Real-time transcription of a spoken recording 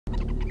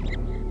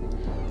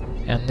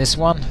And this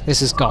one? This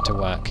has got to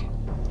work.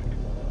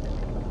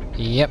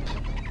 Yep.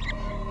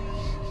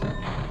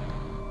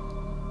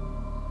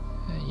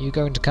 Are you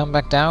going to come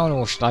back down,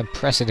 or should I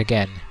press it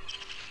again?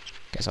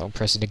 Guess I'll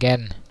press it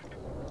again.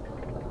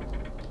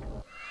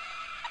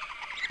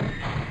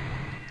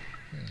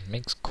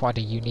 Makes quite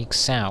a unique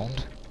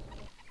sound.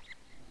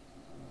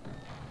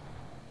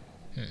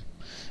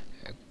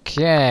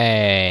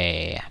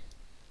 Okay.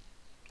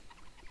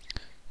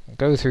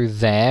 Go through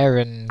there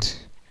and...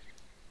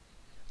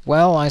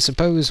 well, I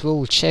suppose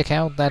we'll check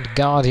out that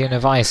Guardian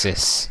of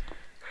Isis.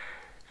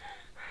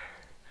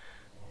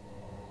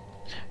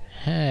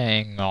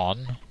 Hang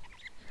on.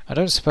 I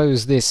don't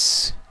suppose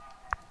this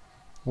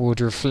would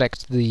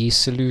reflect the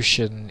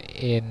solution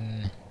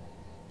in...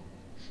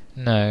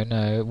 No,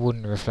 it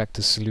wouldn't reflect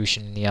the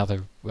solution in the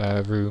other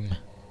room.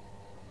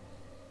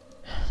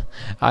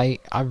 I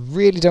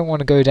really don't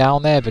want to go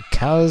down there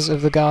because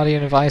of the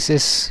Guardian of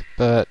Isis,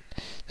 but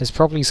there's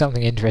probably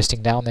something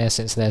interesting down there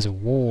since there's a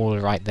wall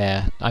right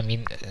there. I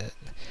mean,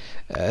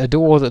 a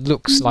door that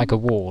looks like a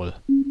wall.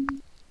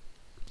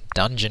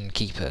 Dungeon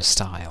Keeper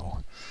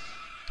style.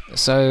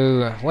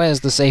 So,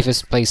 where's the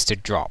safest place to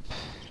drop?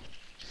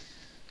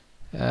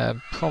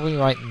 Probably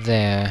right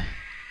there.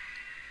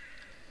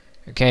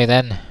 Okay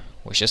then,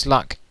 wish us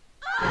luck.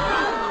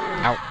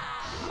 Ow.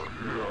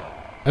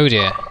 Oh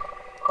dear.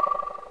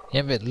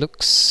 Yep, it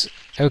looks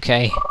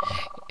okay.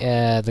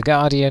 The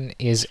Guardian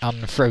is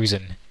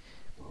unfrozen.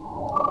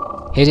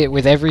 Hit it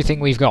with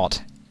everything we've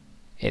got.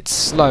 It's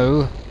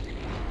slow.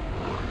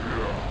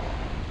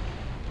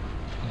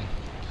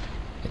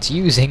 It's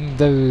using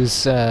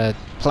those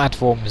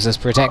platforms as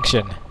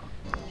protection.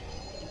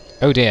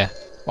 Oh dear,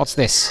 what's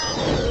this?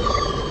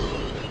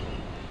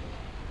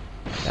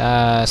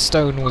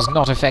 Stone was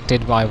not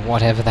affected by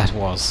whatever that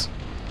was.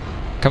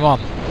 Come on.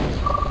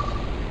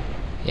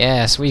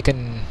 Yes, we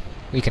can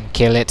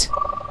kill it.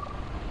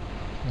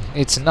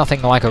 It's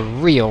nothing like a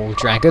real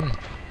dragon.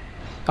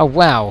 Oh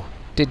wow,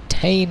 did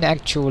Tane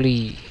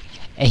actually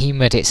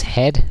aim at its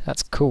head?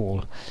 That's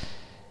cool.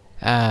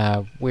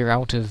 We're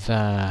out of...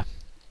 yeah,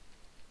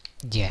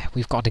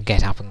 we've got to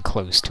get up and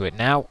close to it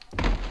now.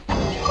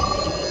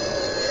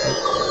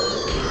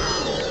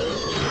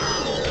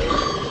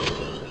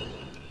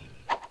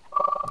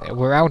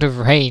 We're out of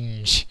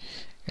range.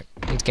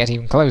 Need to get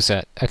even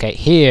closer. Okay,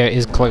 here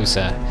is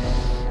closer.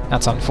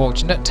 That's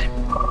unfortunate.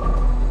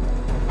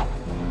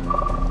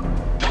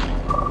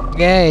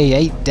 Yay,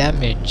 8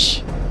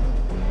 damage.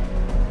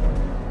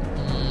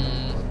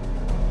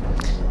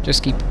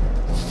 Just keep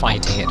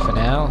fighting it for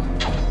now.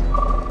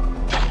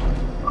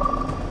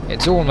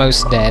 It's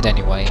almost dead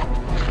anyway.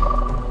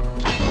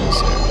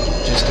 So,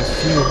 just a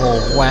few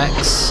more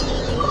whacks.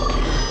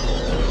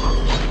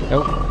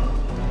 Oh.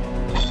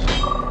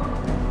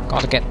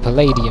 Gotta get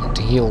Palladium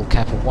to heal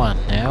Kappa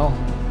 1 now.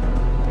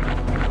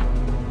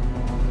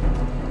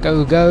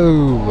 Go,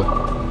 go!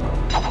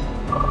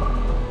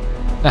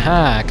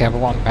 Aha! Kappa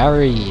 1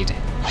 parried!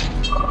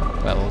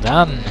 Well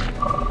done!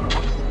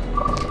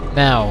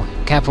 Now,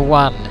 Kappa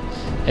 1,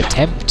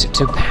 attempt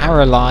to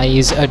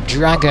paralyze a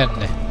dragon!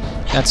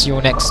 That's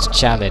your next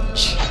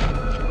challenge.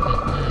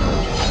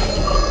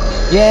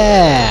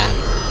 Yeah!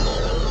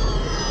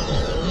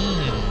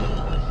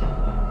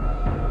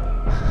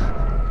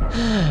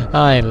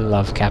 I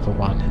love Kappa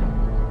 1.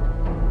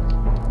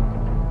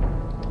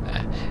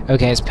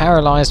 Okay, it's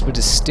paralyzed, but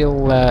it's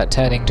still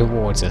turning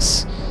towards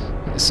us.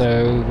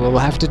 So we'll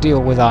have to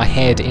deal with our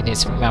head in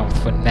its mouth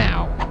for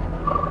now.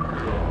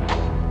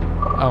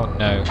 Oh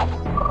no.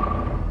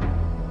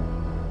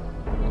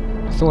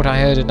 I thought I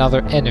heard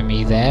another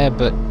enemy there,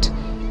 but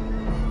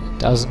it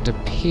doesn't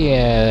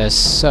appear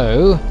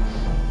so.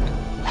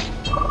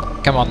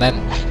 Come on then.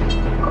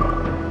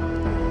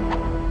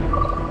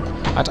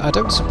 I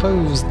don't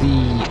suppose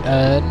the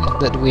urn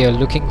that we are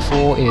looking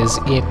for is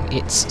in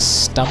its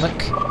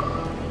stomach.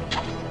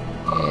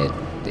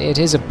 It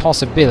is a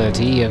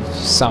possibility of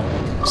some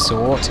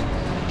sort.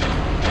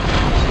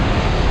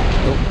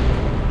 Oh.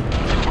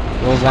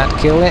 Will that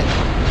kill it?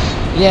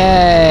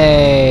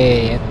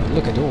 Yay! And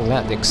look at all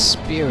that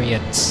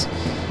experience.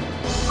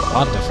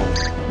 Wonderful.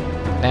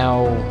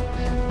 Now,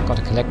 I've got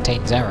to collect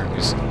Tane's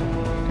arrows.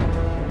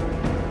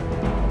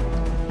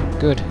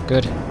 Good,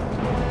 good.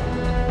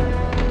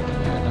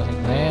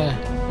 Nothing there.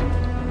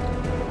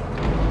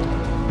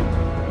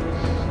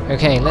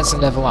 Okay, let's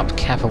level up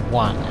Kappa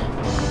 1.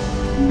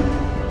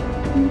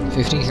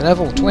 15th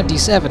level,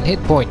 27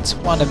 hit points,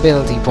 1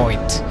 ability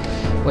point.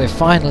 We're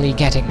finally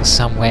getting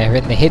somewhere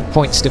in the hit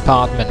points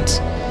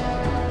department.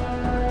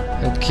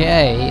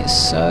 Okay,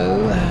 so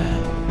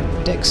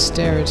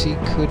dexterity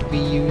could be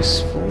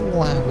useful.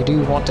 We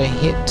do want to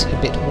hit a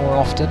bit more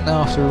often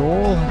after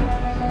all.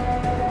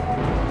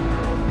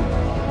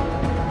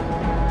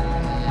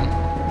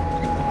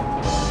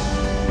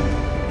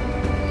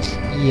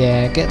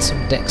 Yeah, get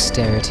some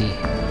dexterity.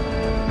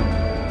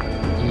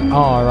 You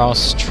are our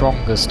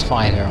strongest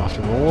fighter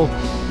after all.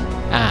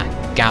 Ah,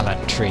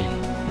 gallantry.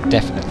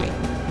 Definitely.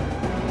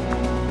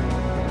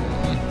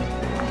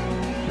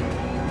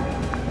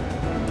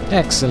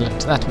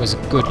 Excellent, that was a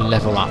good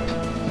level up.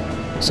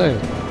 So,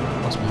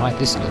 what's behind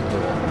this little door?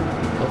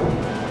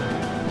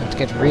 Oh, I have to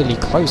get really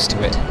close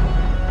to it.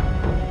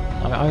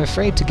 I'm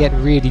afraid to get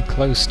really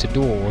close to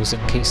doors in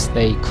case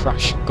they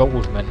crush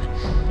Goldman.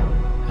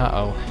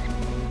 Uh-oh.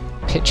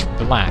 Pitch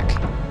black.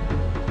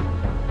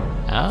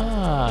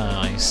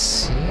 Ah, I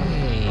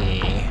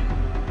see.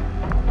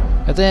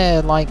 Are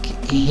there, like,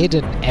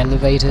 hidden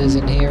elevators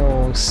in here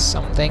or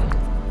something?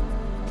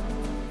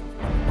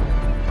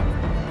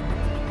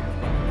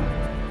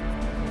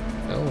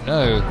 Oh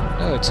no,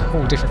 no, it's a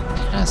whole different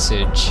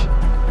passage.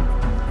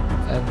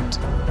 And,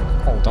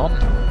 hold on,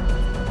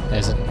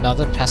 there's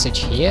another passage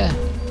here?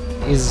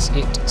 Is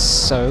it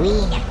so?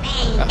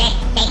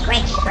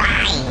 Sacred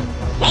shrine.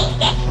 Take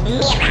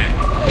this mirror.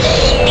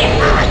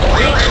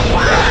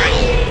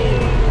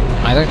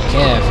 I don't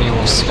care for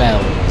your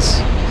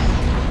spells.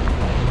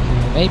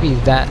 Maybe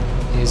that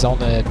is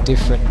on a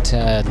different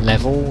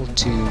level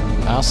to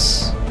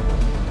us.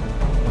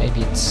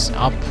 Maybe it's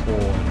up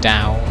or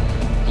down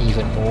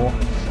even more.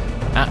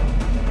 Ah,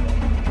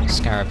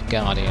 Scarab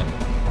Guardian.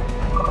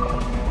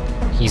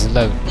 He's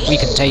alone. We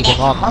can take him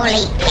on. Holy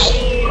place,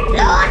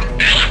 Lord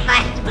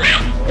Araphos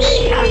must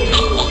be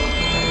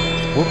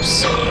protected.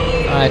 Whoops.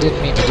 I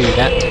didn't mean to do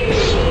that.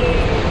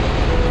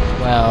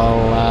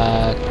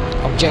 Well,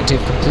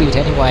 objective complete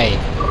anyway.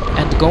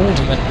 And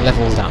Goldman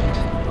leveled up.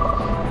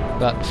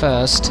 But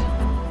first,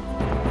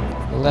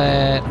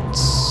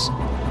 let's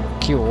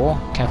cure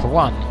Kappa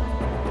 1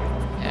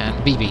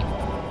 and BB.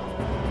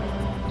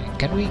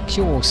 Can we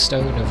cure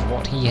Stone of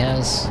what he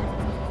has?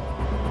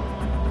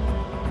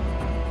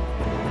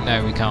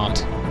 No, we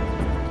can't.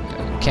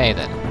 Okay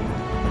then.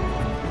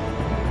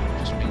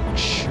 Just make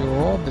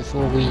sure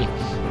before we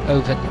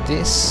open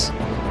this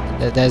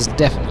that there's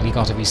definitely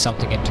got to be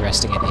something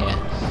interesting in here.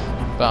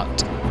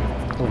 But,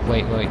 oh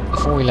wait,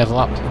 before we level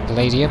up,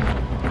 Palladium.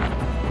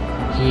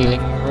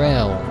 Healing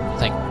Rail,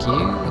 thank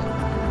you.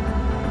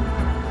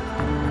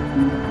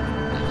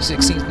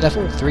 16th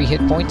level, 3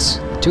 hit points,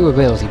 2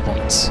 ability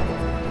points.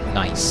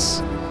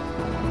 Nice.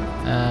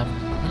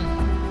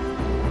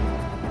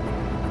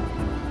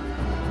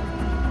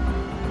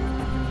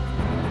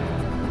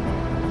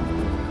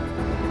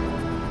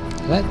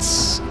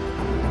 Let's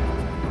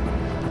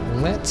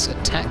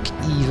attack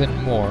even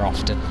more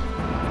often.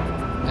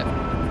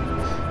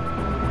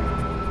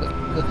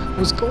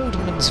 Was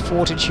Goldman's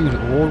fortitude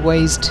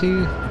always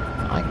 2?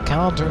 I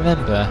can't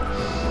remember.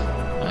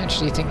 I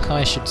actually think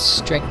I should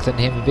strengthen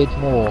him a bit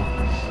more.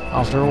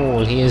 After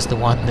all, he is the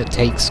one that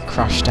takes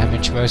crush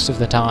damage most of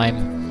the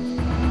time.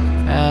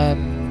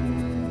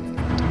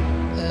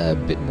 A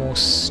bit more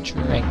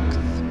strength.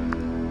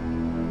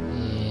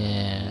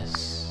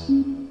 Yes.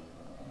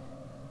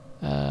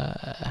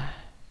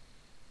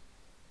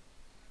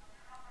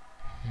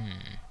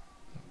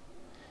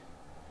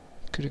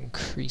 Could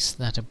increase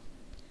that a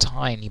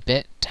tiny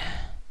bit.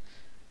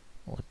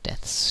 Or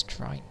Death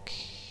Strike.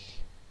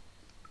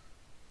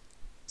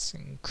 Let's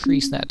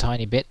increase that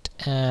tiny bit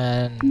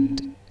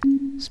and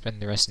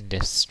spend the rest in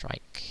Death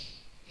Strike.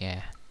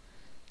 Yeah.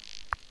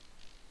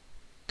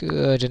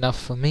 Good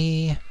enough for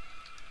me.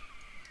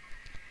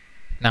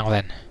 Now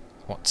then,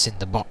 what's in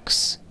the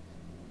box?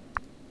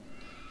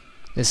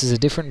 This is a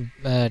different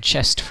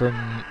chest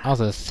from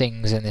other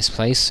things in this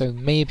place, so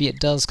maybe it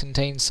does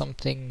contain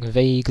something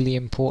vaguely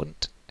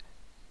important.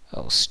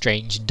 Oh,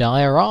 strange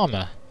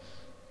diorama.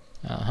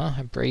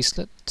 A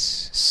bracelet,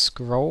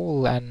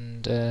 scroll,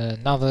 and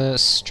another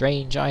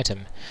strange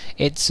item.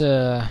 It's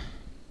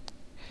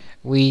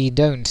we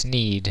don't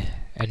need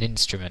an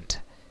instrument.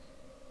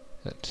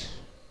 But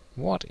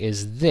what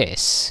is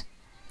this?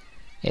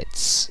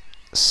 It's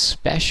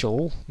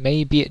special.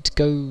 Maybe it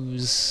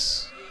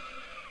goes...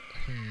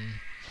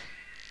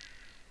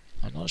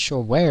 I'm not sure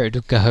where it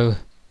would go.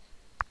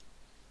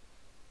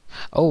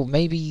 Oh,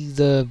 maybe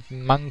the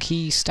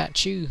monkey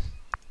statue?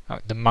 Oh,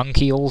 the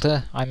monkey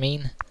altar, I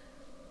mean.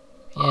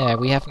 Yeah,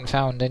 we haven't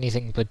found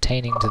anything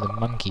pertaining to the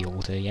monkey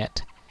altar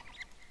yet.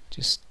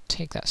 Just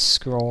take that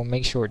scroll,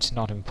 make sure it's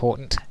not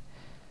important.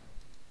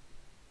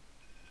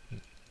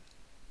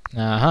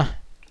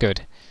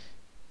 Good.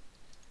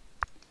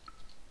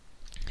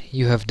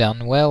 You have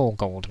done well,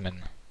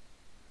 Goldman.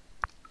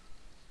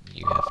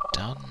 You have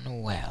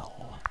done well.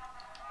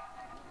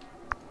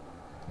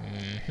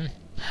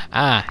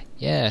 Ah,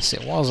 yes,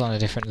 it was on a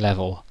different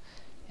level.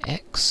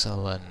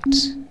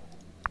 Excellent.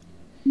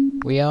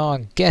 We are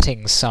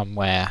getting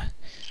somewhere,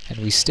 and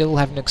we still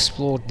haven't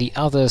explored the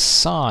other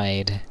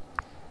side.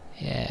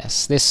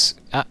 Yes, this...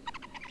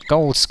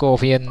 gold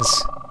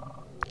scorpions!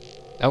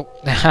 Oh,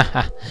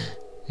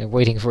 they're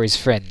waiting for his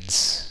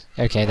friends.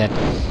 Okay then,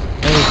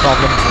 no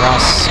problem for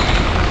us.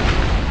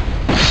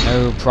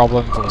 No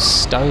problem for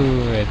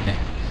Stone.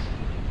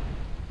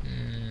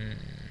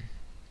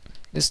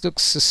 This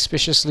looks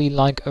suspiciously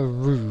like a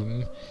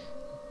room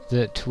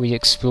that we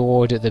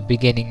explored at the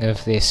beginning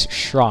of this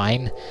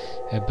shrine,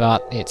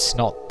 but it's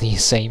not the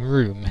same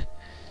room.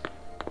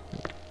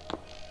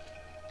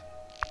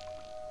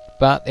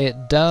 But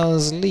it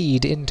does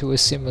lead into a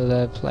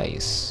similar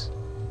place.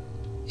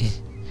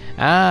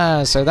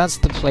 Ah, so that's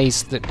the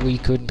place that we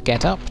couldn't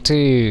get up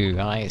to.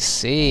 I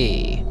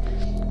see.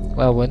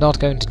 Well, we're not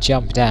going to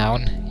jump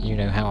down. You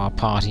know how our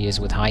party is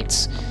with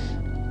heights.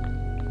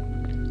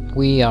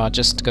 We are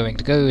just going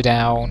to go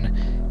down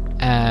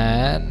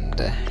and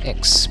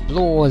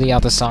explore the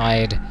other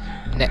side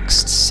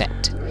next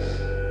set.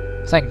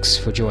 Thanks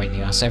for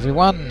joining us,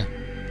 everyone.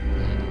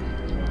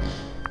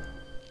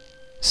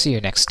 See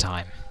you next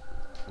time.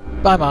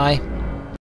 Bye-bye.